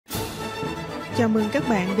Chào mừng các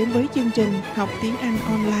bạn đến với chương trình học tiếng Anh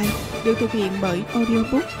online được thực hiện bởi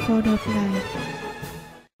Audiobook for the Blind.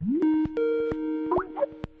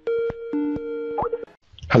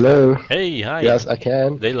 Hello. Hey, hi. Yes, I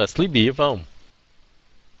can. Đây là Sleepy phải không?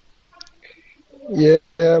 Yeah,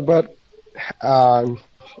 but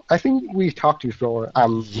I think we talked before.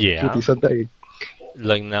 Yeah. Kitty Sunday.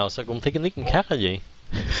 Lần nào sao cũng thấy cái nick khác hả vậy?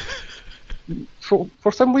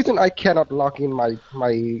 For some reason, I cannot log in my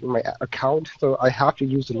account, so I have to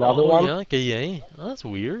use another one. Yeah, kỳ vậy? That's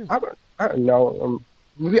weird. I don't know.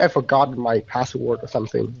 Maybe I forgot my password or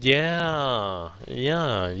something. Yeah,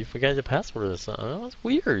 you forgot your password or something. That's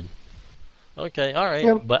weird. Okay, alright.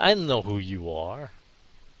 Yeah. But I know who you are.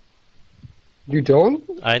 You don't?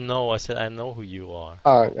 I said I know who you are.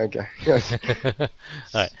 Okay. Yes.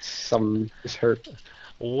 Alright. Some misheard.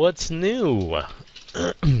 What's new?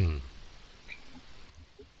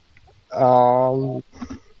 I'm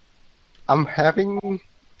having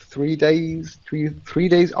 3 days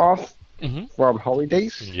off Mm-hmm. from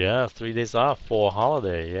holidays. Yeah, 3 days off for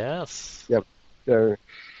holiday, yes. Yep. So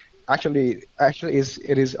actually,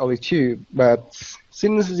 it is only 2. But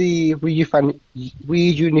since the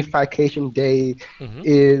reunification day Mm-hmm.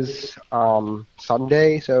 is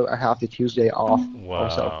Sunday, so I have the Tuesday off.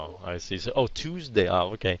 Also. Wow, I see. So, Tuesday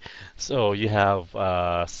off. Okay, so you have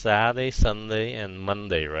Saturday, Sunday, and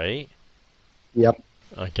Monday, right? Yep.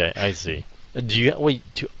 Okay, I see. Do you wait?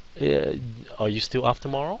 Are you still off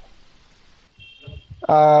tomorrow?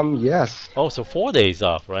 Yes. Oh, so 4 days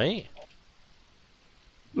off, right?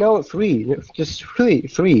 No, 3. Just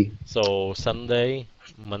 3. So Sunday,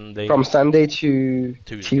 Monday, From Sunday to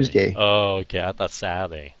Tuesday. Oh, okay. I thought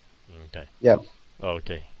Saturday. Okay. Yep.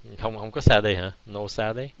 Okay. Không có Saturday hả? No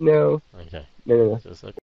Saturday? No. Okay. No. Just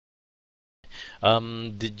okay.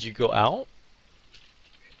 Did you go out?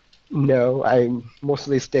 No, I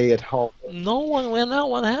mostly stay at home. No one went out.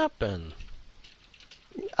 What happened?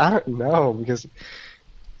 I don't know, because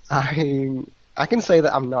I can say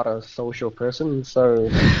that I'm not a social person, so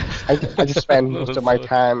I just spend most of my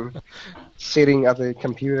time sitting at the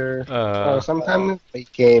computer, or sometimes play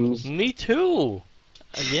games. Me too.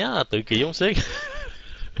 Yeah, tự kỷ ông xích.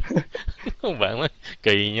 Bạn nói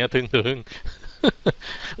kỳ nha, thương.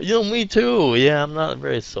 You know, me too. Yeah, I'm not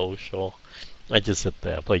very social. I just sit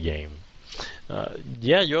there, play game.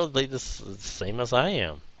 Yeah, you're like the same as I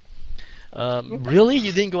am. Really?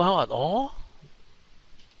 You didn't go out at all?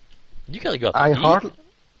 You gotta go out to eat.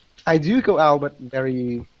 I do go out, but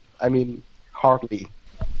hardly.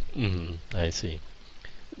 I see.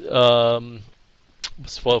 For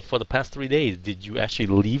the past 3 days, did you actually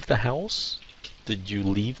leave the house? Did you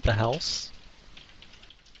leave the house?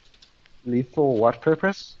 Leave for what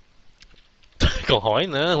purpose? Còn hỏi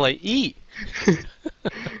nữa, like eat.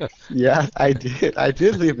 Yeah, I did. I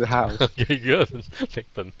did leave the house. Okay, good. Thiệt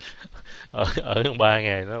tình. Ở 3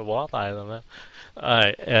 ngày nó bó tay luôn đó.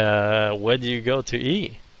 Alright, where do you go to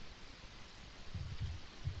eat?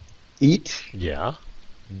 Eat? Yeah.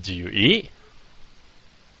 Do you eat?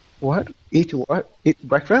 What? Eat what? Eat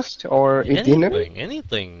breakfast or eat dinner?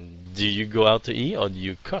 Anything. Do you go out to eat or do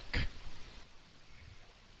you cook?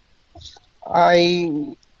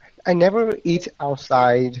 I never eat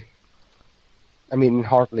outside.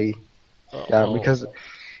 Hardly. Yeah, because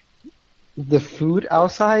the food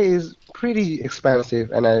outside is pretty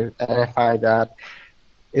expensive, and I find that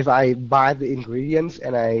if I buy the ingredients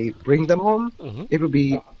and I bring them home, it would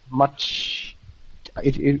be much.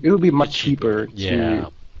 It would be much cheaper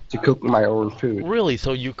to cook my own food. Really?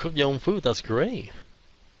 So you cook your own food? That's great.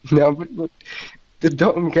 No, but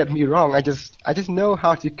don't get me wrong. I just know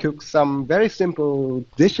how to cook some very simple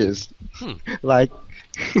dishes, like.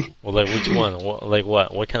 Well, like which one?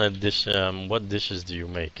 What kind of dish? What dishes do you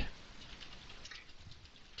make?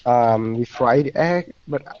 The fried egg,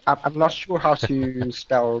 but I'm not sure how to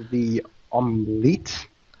spell the omelette.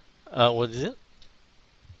 What is it?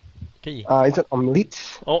 Okay. Is it omelette?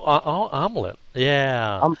 Omelet.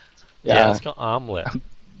 Yeah. Yeah. It's called omelet.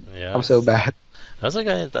 Yeah. I'm so bad. That's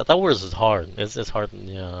okay. That word is hard. It's hard.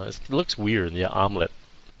 Yeah. It looks weird. Yeah, omelet.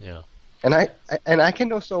 Yeah. And I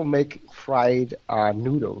can also make fried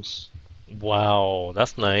noodles. Wow,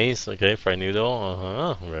 that's nice. Okay, fried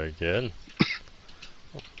noodle. Very good.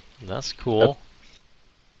 That's cool.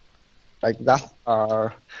 That's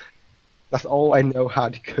all I know how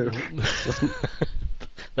to cook.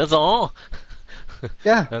 That's all.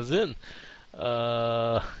 Yeah. That's it.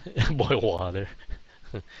 Boil water.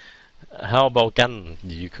 How about canh?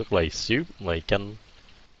 Do you cook like soup, like canh?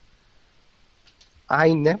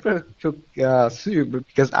 I never cook soup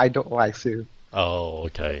because I don't like soup. Oh,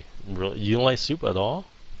 okay. Really? You don't like soup at all?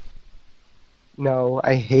 No,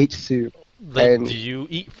 I hate soup. Like, And do you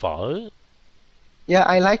eat phở? yeah,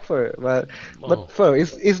 I like pho, but Oh, pho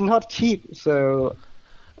is not cheap, so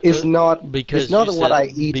it's uh, not it's because you not what I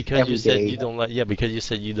said eat every you day. don't like, yeah, because you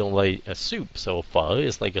said you don't like a soup, so phở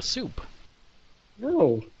is like a soup.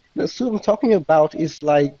 No, the soup I'm talking about is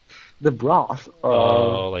like the broth,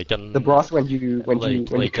 Like the canh, broth when you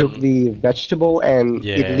cook canh, the vegetable and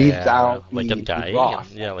it leaves yeah, out like canh the cải and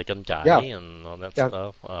broth. yeah, like canh Yeah, cải and all that yeah.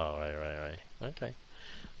 stuff. Oh, right. Okay.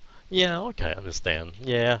 Yeah, okay, I understand.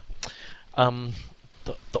 Yeah. Um,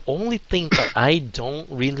 the only thing that I don't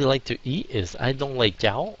really like to eat is I don't like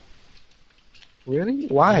cháo. Really?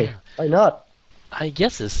 Why? Yeah, Why not? I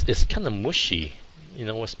guess it's kind of mushy. You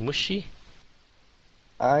know what's mushy?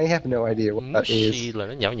 I have no idea what that Mushy is. là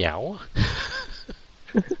nó nhão nhão.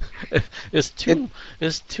 It's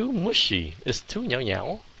It too mushy. It's too nhão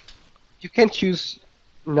nhão. you can choose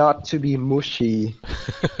not to be mushy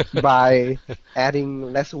by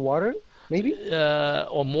adding less water, maybe?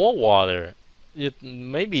 Or more water. It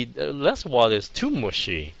maybe less water is too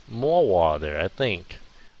mushy. More water, I think.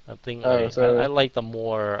 Oh, I so like the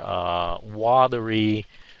more watery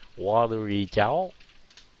cháo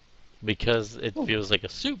because it oh, feels like a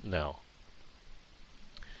soup now.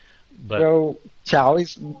 But well, chao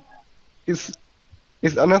is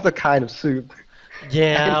is another kind of soup. I can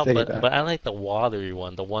yeah, say that. but I like the watery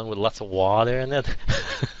one, the one with lots of water in it.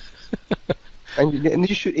 And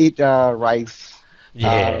you should eat rice, which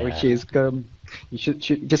Yeah. is cơm. You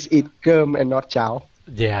should just eat cơm and not chao.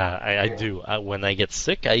 Yeah, I do. When I get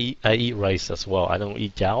sick, I eat rice as well. I don't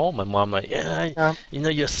eat cháo. My mom like, yeah, Yeah. you know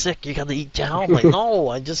you're sick. You gotta eat cháo. I'm like, no,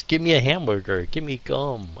 I just give me a hamburger, give me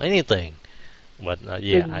gum, anything. But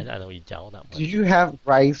yeah, So I don't eat cháo that do much. you have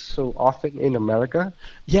rice so often in America?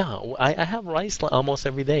 Yeah, I have rice almost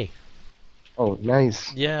every day. Oh,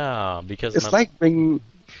 nice. Yeah, because It's my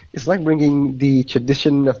like bringing the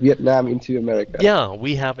tradition of Vietnam into America. yeah,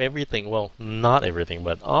 we have everything. Well, not everything,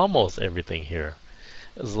 but almost everything here.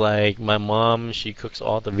 It's like my mom, she cooks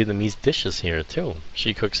all the Vietnamese dishes here too.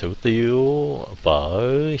 She cooks hủ tiếu,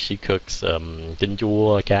 phở, she cooks canh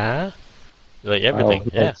chua cá, like Oh, everything.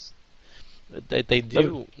 Yeah. nice. They But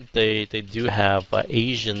do they do have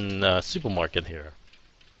Asian supermarket here.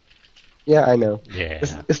 yeah, I know. Yeah.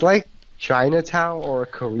 It's like Chinatown or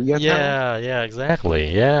Koreatown. Yeah,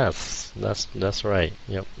 exactly. Yes. That's right.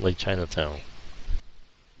 Yep, like Chinatown.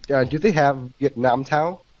 Do they have Vietnam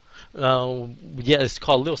Town? Yeah, it's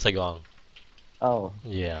called Little Saigon. Oh,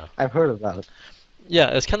 Yeah. I've heard about it. Yeah,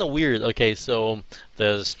 it's kind of weird. Okay, so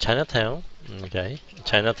there's Chinatown. Okay.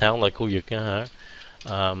 Chinatown là khu vực hả?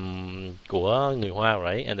 Của người Hoa,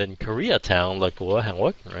 right? And then Koreatown là của Hàn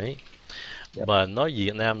Quốc, right? Yep. Mà nói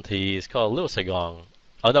Việt Nam thì it's called Little Saigon.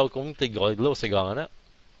 Ở đâu cũng tự gọi Little Saigon đó.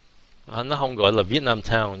 Nó không gọi là Vietnam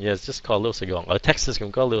Town. Yeah, it's just called Little Saigon. Ở Texas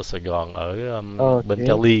cũng có Little Saigon. Ở bên Okay.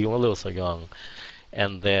 Cali cũng có Little Saigon.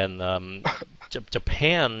 And then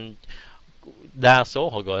Japan, đa số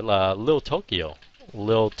họ gọi là Little Tokyo.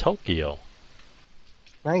 Little Tokyo.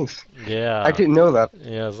 Nice. Yeah. I didn't know that.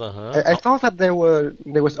 Yes, uh-huh. I thought that there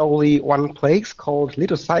was only one place called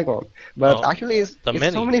Little Saigon, but Oh, actually it's so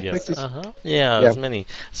many, many yes. places. Uh-huh. Yeah, Yeah, there's many.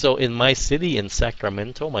 So in my city, in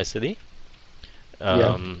Sacramento, my city,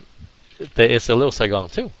 yeah, um, there is a Little Saigon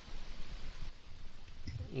too.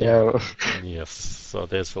 Yeah. yeah. Yes. So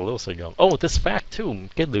there's a Little Saigon. Oh, this fact too.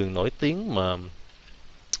 Cái đường nổi tiếng mà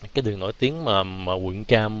quận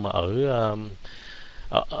Cam ở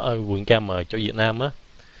quận Cam mà chỗ Việt Nam á,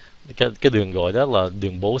 cái đường gọi đó là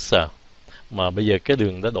đường Bố Sà. Mà bây giờ cái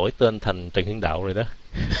đường đã đổi tên thành Trần Hưng Đạo rồi đó.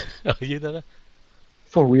 Ở dưới đó đó.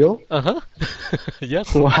 For real? Uh-huh.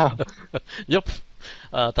 Yes. Wow. Yep.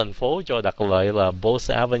 Thành phố cho đặt lại là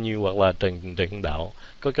Bose Avenue hoặc là Trần Hưng Đạo.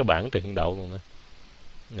 Có cái bảng Trần Hưng Đạo luôn đó.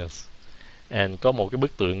 Yes. And có một cái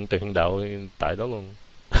bức tượng Trần Hưng Đạo tại đó luôn.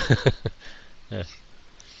 Yeah.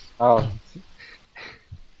 Oh,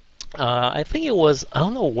 I think it was, I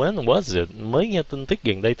don't know when was it. Mới nghe tin tức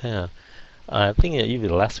gần đây thôi à. I think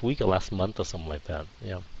either last week or last month or something like that.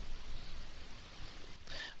 Yeah.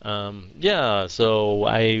 Yeah, so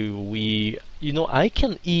I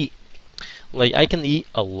can eat, like, I can eat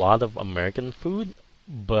a lot of American food,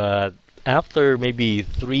 but after maybe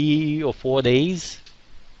 3 or 4 days,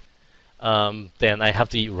 then I have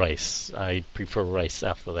to eat rice. I prefer rice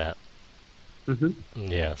after that. hmm.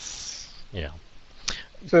 Yes. Yeah.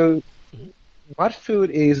 So what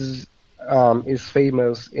food is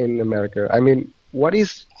famous in America? I mean, what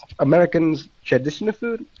is Americans' traditional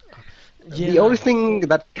food? The Yeah. only thing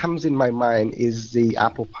that comes in my mind is the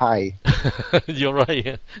apple pie. You're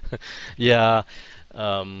right. Yeah.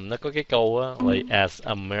 Nó có cái câu á, like as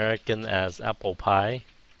American as apple pie.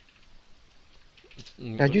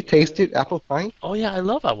 Have you tasted apple pie? Oh yeah, I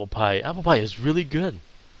love apple pie. Apple pie is really good.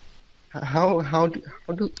 How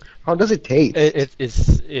does it taste?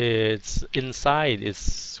 It's inside is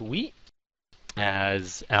sweet,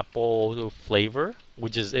 has apple flavor,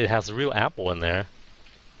 which is it has real apple in there.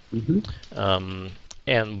 Mm-hmm.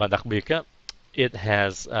 And mà đặc biệt á, it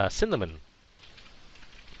has cinnamon.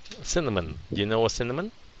 Cinnamon. Do you know what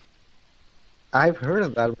cinnamon? I've heard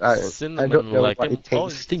of that. I Cinnamon don't know là what it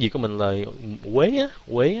tastes. tiếng Việt của mình là quế á,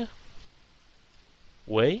 quế á,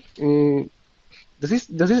 quế.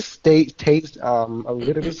 Does this taste a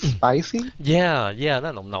little bit spicy? Yeah,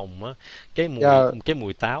 nó nồng nồng á. Cái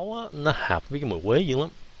mùi táo á, nó hợp với cái mùi quế dữ lắm.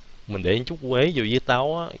 Mình để một chút quế vô với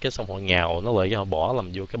táo á, cái xong họ nhào nó lại cái họ bỏ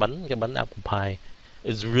làm vô cái bánh apple pie.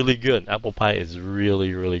 It's really good. Apple pie is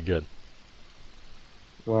really really good.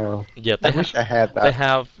 Wow. Yeah, I wish I had that.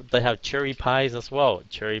 They have cherry pies as well.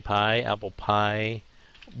 Cherry pie, apple pie,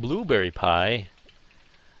 blueberry pie.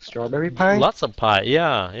 Strawberry pie? Lots of pie.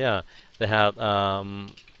 Yeah. They have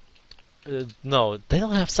no, they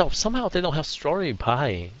don't have somehow they don't have strawberry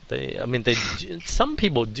pie. Some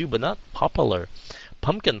people do, but not popular.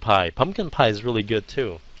 Pumpkin pie. Pumpkin pie is really good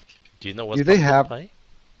too. Do you know what's Do they pumpkin have pie?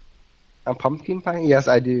 a pumpkin pie? Yes,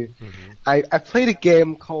 I do. Mm-hmm. I played a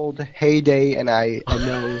game called Heyday, and I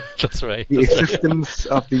know That's right. the existence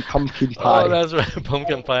of the pumpkin pie. Oh, that's right.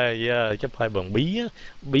 Pumpkin pie. Yeah, cái pie bằng bí á.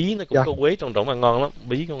 Bí nó cũng Yeah. có quế trong mà ngon lắm.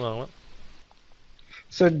 Bí cũng ngon lắm.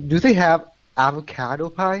 So, do they have avocado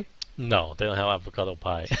pie? No, they don't have avocado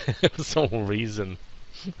pie for some reason.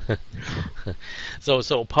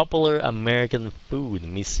 So popular American food.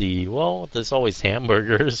 Let me see. Well, there's always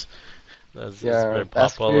hamburgers. That's very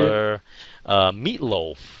fast popular.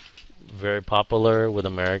 Meatloaf, very popular with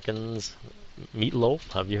Americans.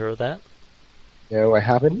 Meatloaf, have you heard of that? No, I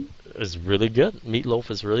haven't. It's really good.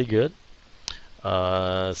 Meatloaf is really good.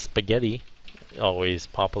 Spaghetti, always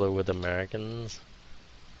popular with Americans.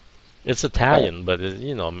 It's Italian, but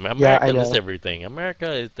American is everything.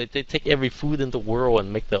 America, they take every food in the world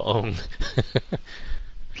and make their own.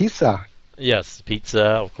 Pizza. Yes, pizza,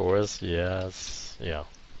 of course. Yes, yeah.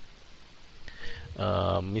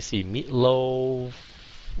 Let me see, meatloaf.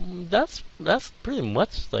 That's pretty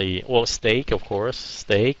much steak, of course,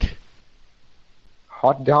 steak.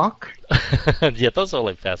 Hot dog. Yeah, those are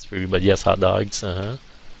like fast food, but yes, hot dogs.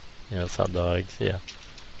 Yes, hot dogs. Yeah.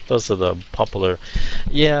 Those are the popular.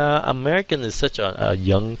 Yeah, American is such a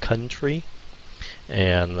young country,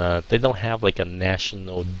 and they don't have like a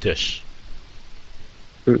national dish.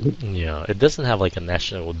 Yeah, it doesn't have like a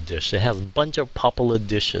national dish. It has a bunch of popular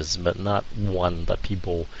dishes, but not one that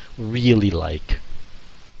people really like.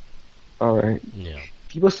 All right. Yeah.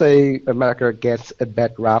 People say America gets a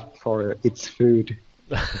bad rap for its food.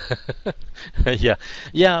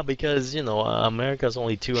 Yeah, because America's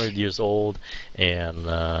only 200 years old, and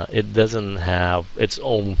it doesn't have its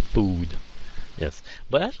own food. Yes,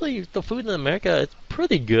 but actually, the food in America is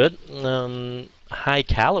pretty good. High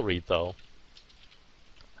calorie though.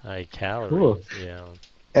 High calorie. Cool. Yeah.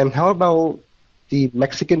 And how about the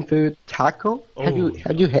Mexican food taco? Have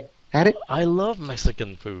you had it? I love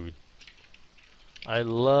Mexican food. I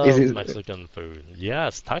love Mexican food.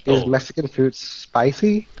 Yes, taco. Is Mexican food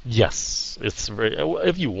spicy? Yes, it's very.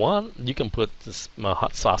 If you want, you can put this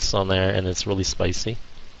hot sauce on there, and it's really spicy.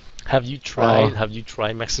 Have you tried? Have you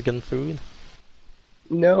tried Mexican food?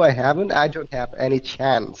 No, I haven't. I don't have any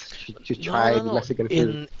chance to try the Mexican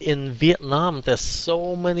food. In Vietnam, there's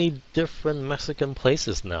so many different Mexican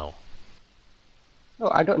places now.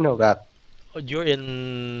 Oh, I don't know that. You're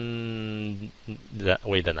in Da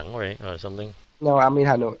Nang, right, or something? No, I'm in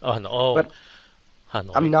Hanoi. Oh no, but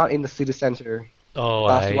Hanoi. I'm not in the city center. Oh,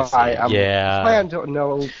 that's why I don't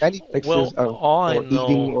know any places or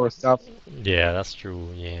eating or stuff. Yeah, that's true.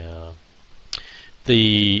 Yeah.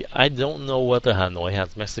 I don't know whether Hanoi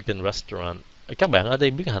has Mexican restaurant. Các bạn ở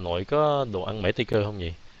đây biết Hà Nội có đồ ăn Mễ Tây Cơ không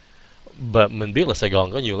vậy? But mình biết là Sài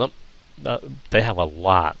Gòn có nhiều lắm. They have a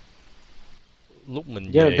lot. Lúc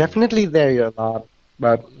mình về... definitely there are a lot,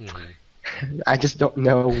 but I just don't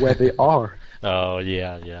know where they are. Oh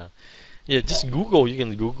yeah. Yeah, just Google. You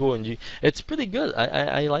can Google and it's pretty good.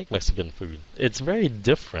 I like Mexican food. It's very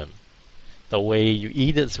different. The way you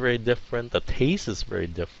eat it's very different. The taste is very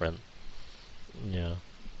different. Yeah.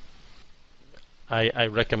 I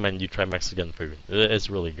recommend you try Mexican food. It's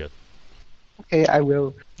really good. Okay, I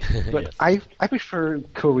will. But yes. I prefer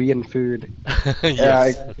Korean food.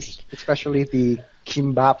 Yes. Especially the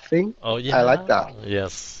kimbap thing. Oh yeah. I like that.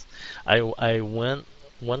 Yes. I went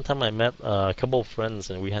one time. I met a couple of friends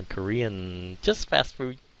and we had Korean, just fast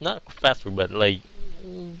food, not fast food, but like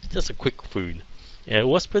just a quick food. Yeah, it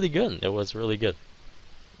was pretty good. It was really good.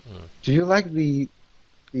 Do you like the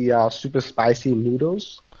super spicy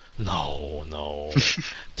noodles? No, no.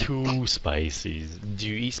 Too spicy. Do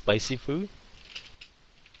you eat spicy food?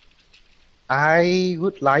 I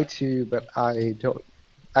would like to, but I don't.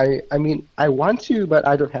 I mean, I want to, but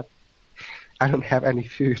I don't have any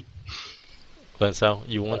food. Là sao?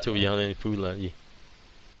 You want to eat any food là gì?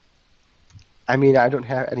 I mean, I don't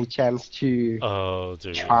have any chance to Oh,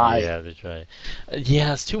 try. yeah, to try.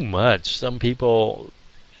 Yeah, it's too much. Some people,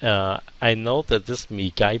 I know that this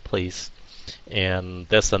mee guy place, and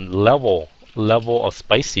there's a level of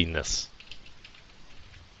spiciness,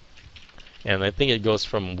 and I think it goes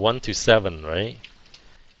from 1 to 7, right?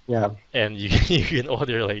 Yeah. And you you can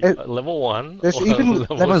order like level 1 There's or even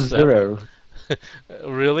level 7. 0.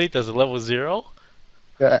 Really? There's a level 0?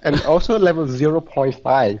 And also level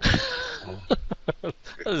 0.5.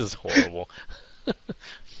 This is horrible.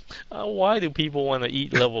 Why do people want to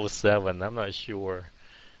eat level 7? I'm not sure.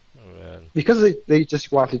 Oh, man. Because they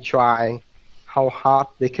just want to try how hard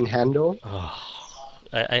they can handle. Oh,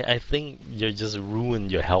 I think you just ruin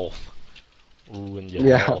your health.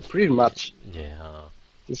 Yeah, health. pretty much. Yeah.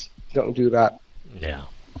 Just don't do that. Yeah.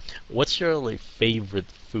 What's your like favorite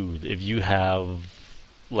food if you have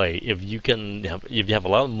like if you have a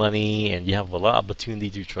lot of money and you have a lot of opportunity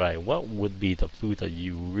to try, what would be the food that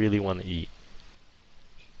you really want to eat?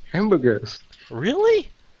 Hamburgers. Really?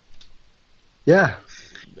 Yeah.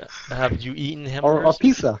 Have you eaten hamburgers? Or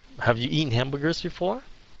pizza. Have you eaten hamburgers before?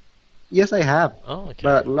 Yes, I have. Oh, okay.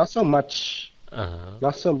 But not so much.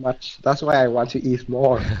 Not so much. That's why I want to eat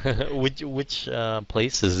more. Which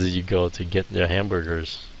places did you go to get your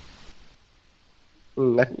hamburgers?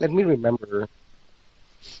 Let me remember.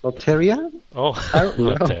 Loteria? Oh, I don't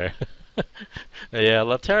know. Loteria. Yeah,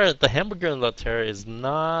 Loteria. The hamburger in Loteria is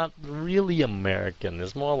not really American.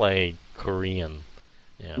 It's more like Korean.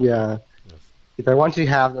 Yeah. Yeah. If I want to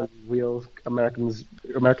have the real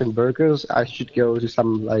American burgers, I should go to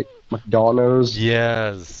some like McDonald's.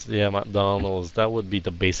 Yes, yeah, McDonald's. That would be the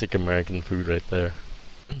basic American food right there.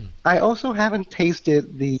 I also haven't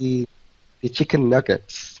tasted the chicken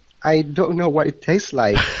nuggets. I don't know what it tastes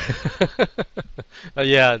like.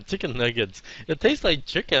 Yeah, chicken nuggets. It tastes like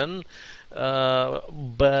chicken,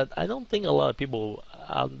 but I don't think a lot of people.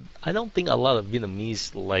 I don't think a lot of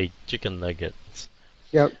Vietnamese like chicken nuggets.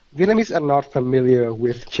 Yeah, Vietnamese are not familiar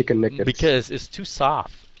with chicken nuggets. Because it's too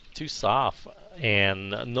soft,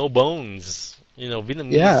 and no bones. You know,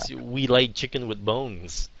 Vietnamese, we like chicken with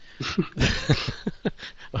bones.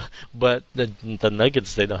 But the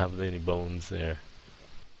nuggets, they don't have any bones there.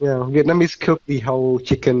 Yeah, Vietnamese cook the whole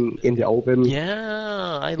chicken in the oven.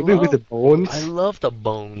 Yeah, Even with the bones. I love the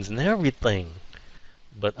bones and everything.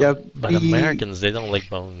 But Yeah, but Americans, they don't like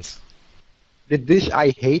bones. The dish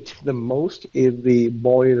I hate the most is the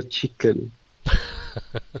boiled chicken.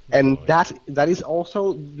 And that is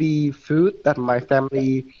also the food that my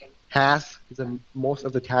family has the most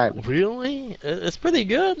of the time. Really? It's pretty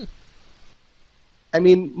good. I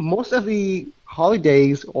mean, most of the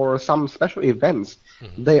holidays or some special events,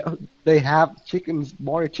 they have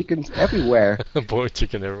boiled chickens everywhere. Boiled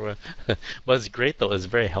chicken everywhere. But it's great though. It's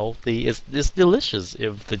very healthy. It's delicious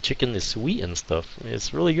if the chicken is sweet and stuff.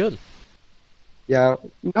 It's really good. Yeah,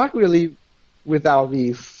 not really without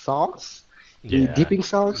the sauce, the Yeah. dipping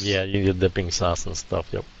sauce. Yeah, you need dipping sauce and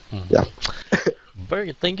stuff. Yep. Yeah. Very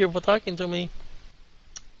good. Thank you for talking to me.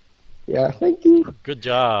 Yeah, thank you. Good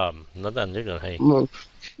job. Nói anh rất là hay.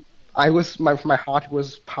 My heart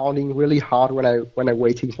was pounding really hard when I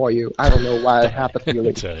waiting for you. I don't know why I had the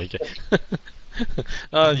feeling. Trời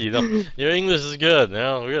ơi. Gì đâu. Your English is good.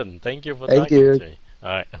 No, good. Thank you for Thank talking you. to me.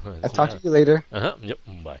 All right. I'll talk to you later. Yep.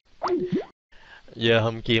 Bye. Giờ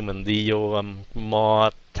hôm kia mình đi vô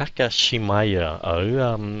mall Takashimaya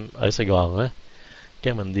ở Sài Gòn á.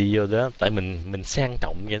 Cái mình đi vô đó, tại mình sang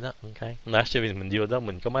trọng vậy đó. Okay. Actually mình vô đó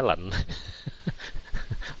mình có máy lạnh.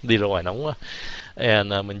 Đi ra ngoài nóng quá.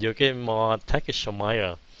 And mình vô cái mall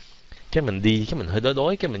Takashimaya. Cái mình đi, cái mình hơi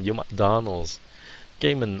đói, cái mình vô McDonald's.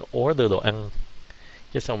 Cái mình order đồ ăn.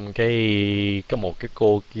 Cái xong cái có một cái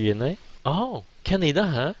cô kia nói, oh, Kenny đó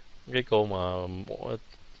hả? Cái cô mà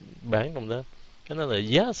bán trong đó. Cái nó là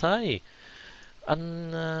yes hi,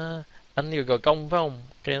 anh người Gò Công phải không?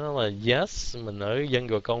 Cái nó là yes, mình ở dân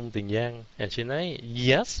Gò Công Tiền Giang. And she nói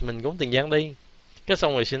yes, mình cũng Tiền Giang đi. Cái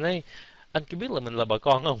xong rồi she nói anh có biết là mình là bà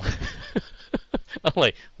con không? I'm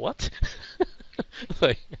like what?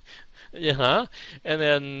 Like yeah, hả? And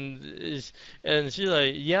she's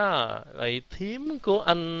like yeah, like thím của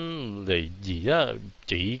anh là gì đó,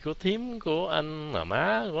 chị của thím của anh là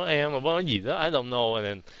má của em mà có gì đó, I don't know. And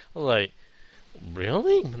then I'm like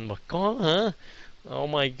really? Mình bà con hả? Oh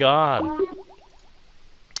my god.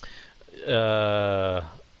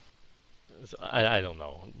 I don't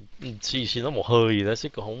know. She nói một hơi gì đó,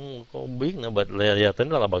 Sít cũng không biết nữa. But yeah, tính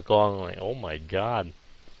ra là bà con này. Oh my god.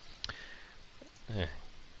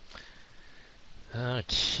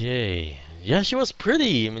 Okay. Yeah, she was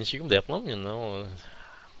pretty. I mean, she cũng đẹp lắm, you know.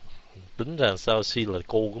 Tính ra sao she là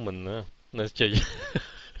cô của mình nữa. Nên chơi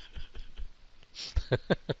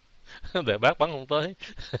để bác bắn không tới.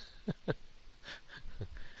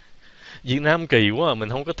 Việt Nam kỳ quá à. Mình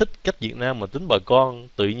không có thích cách Việt Nam mà tính bà con.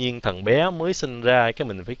 Tự nhiên thằng bé mới sinh ra cái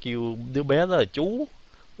mình phải kêu đứa bé đó là chú.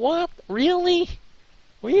 What? Really?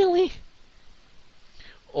 Really?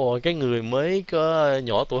 Ồ, cái người mới có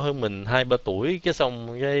nhỏ tuổi hơn mình 2-3 tuổi, cái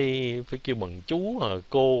xong cái phải kêu bằng chú hoặc là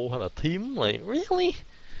cô hay là thím lại. Really?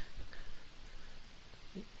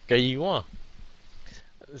 Kỳ quá à.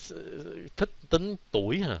 Thích tính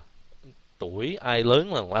tuổi hả? Tuổi ai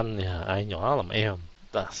lớn là anh nè, ai nhỏ làm em.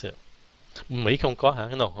 That's it. Mỹ không có hả?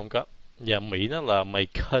 No, không có. Dạ, Mỹ nó là my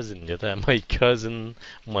cousin vậy thôi. My cousin,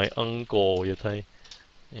 my uncle vậy thôi.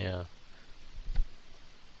 Yeah.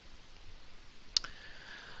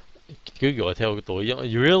 Cứ gọi theo tuổi giống.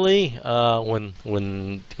 Really?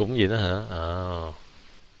 Quỳnh cũng vậy đó hả?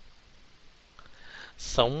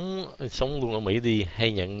 Sống luôn ở Mỹ đi,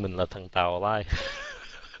 hay nhận mình là thằng Tàu Lai.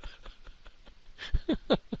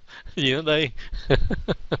 Gì nữa đây?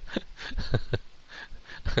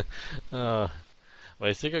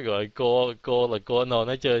 Vậy sẽ có gọi cô là cô nó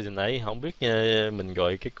nói chơi hồi nãy không biết nha, mình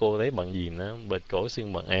gọi cái cô đấy bằng gì nữa, bệt cổ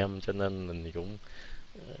xưng bằng em, cho nên mình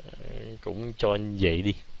cũng cho anh vậy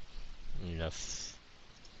đi. Yes.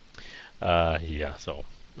 Yeah, so.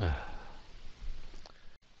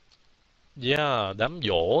 Yeah, đám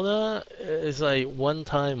giỗ đó. It's like one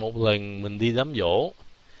time, một lần mình đi đám giỗ.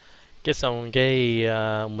 Cái xong cái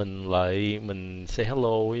mình say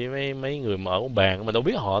hello với mấy người mà ở bàn, mà đâu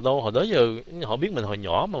biết họ đâu, hồi đó giờ họ biết mình hồi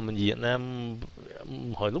nhỏ mà mình về Việt Nam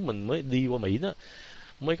hồi lúc mình mới đi qua Mỹ đó,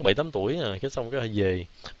 mới có 7-8 tuổi à. Cái xong cái họ về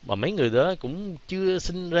mà mấy người đó cũng chưa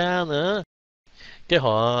sinh ra nữa, cái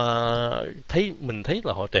họ thấy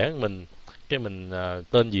là họ trẻ hơn mình, cái mình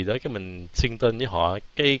tên gì đó, cái mình xưng tên với họ,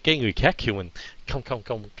 cái người khác kêu mình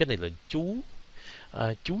không, cái này là chú.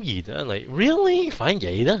 Chú gì đó lại. Really? Phải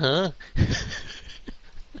vậy đó hả?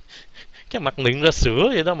 Cái mặt miệng ra sữa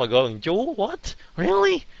vậy đó mà gọi bằng chú. What?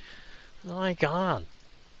 Really? Oh my god.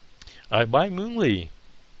 Bái mướn gì?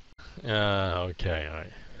 Okay,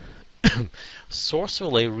 alright. Source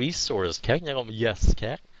với lại resource khác nhau không? Yes,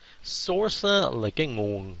 khác. Source là cái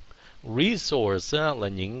nguồn, resource là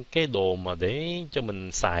những cái đồ mà để cho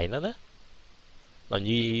mình xài nó đó, là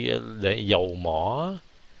như để dầu mỏ,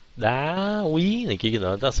 đá quý này kia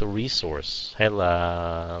nữa. That's a resource.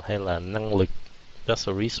 Hay là năng lực.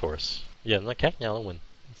 That's a resource. Giờ nó khác nhau đó mình.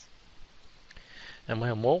 Em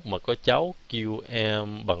 21 mà có cháu kêu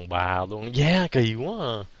em bằng bà luôn. Yeah, kỳ quá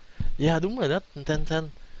à. Yeah, đúng rồi đó. Tên.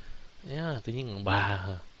 Yeah, tự nhiên bằng bà.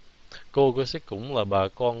 Cô của Sếp cũng là bà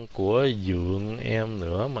con của dượng em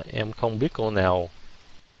nữa mà em không biết cô nào.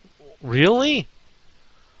 Really?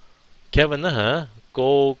 Kevin đó hả?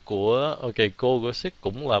 Cô của Sếp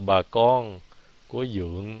cũng là bà con của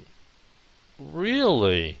dượng.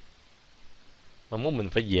 Really? Mà muốn mình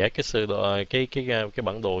phải vẽ cái sơ đồ, cái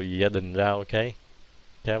bản đồ gia đình ra. Ok,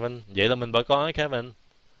 Kevin, vậy là mình bà con á Kevin.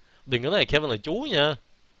 Đừng có nói là Kevin là chú nha.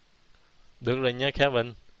 Được rồi nha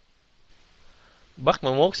Kevin. Bắt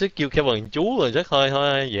mà mốt sẽ kêu Kevin chú rồi chắc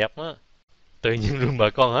thôi dẹp á. Tự nhiên luôn bà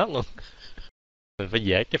con hết luôn. Mình phải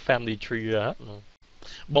vẽ cái family tree ra hết luôn.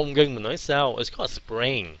 Bông gân mình nói sao? It's called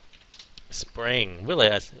sprain. Với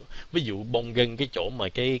lại ví dụ bông gân cái chỗ mà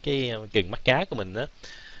cái gần mắt cá của mình á,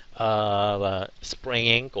 là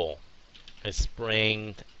sprain ankle. A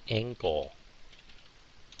sprained ankle.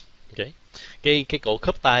 Ok. Cái cổ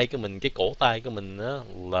khớp tay của mình, cái cổ tay của mình á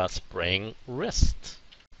là sprained wrist.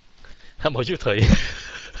 Một chút Thủy.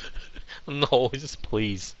 No, just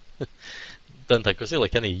please. Tên thật của Sếp là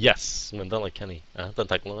Kenny. Yes, mình tên là Kenny. Tên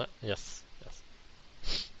thật luôn á. Yes.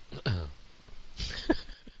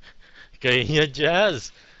 Kỳ nha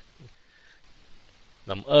Jazz.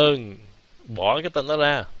 Làm ơn bỏ cái tên đó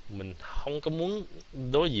ra, mình không có muốn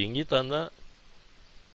đối diện với tên đó.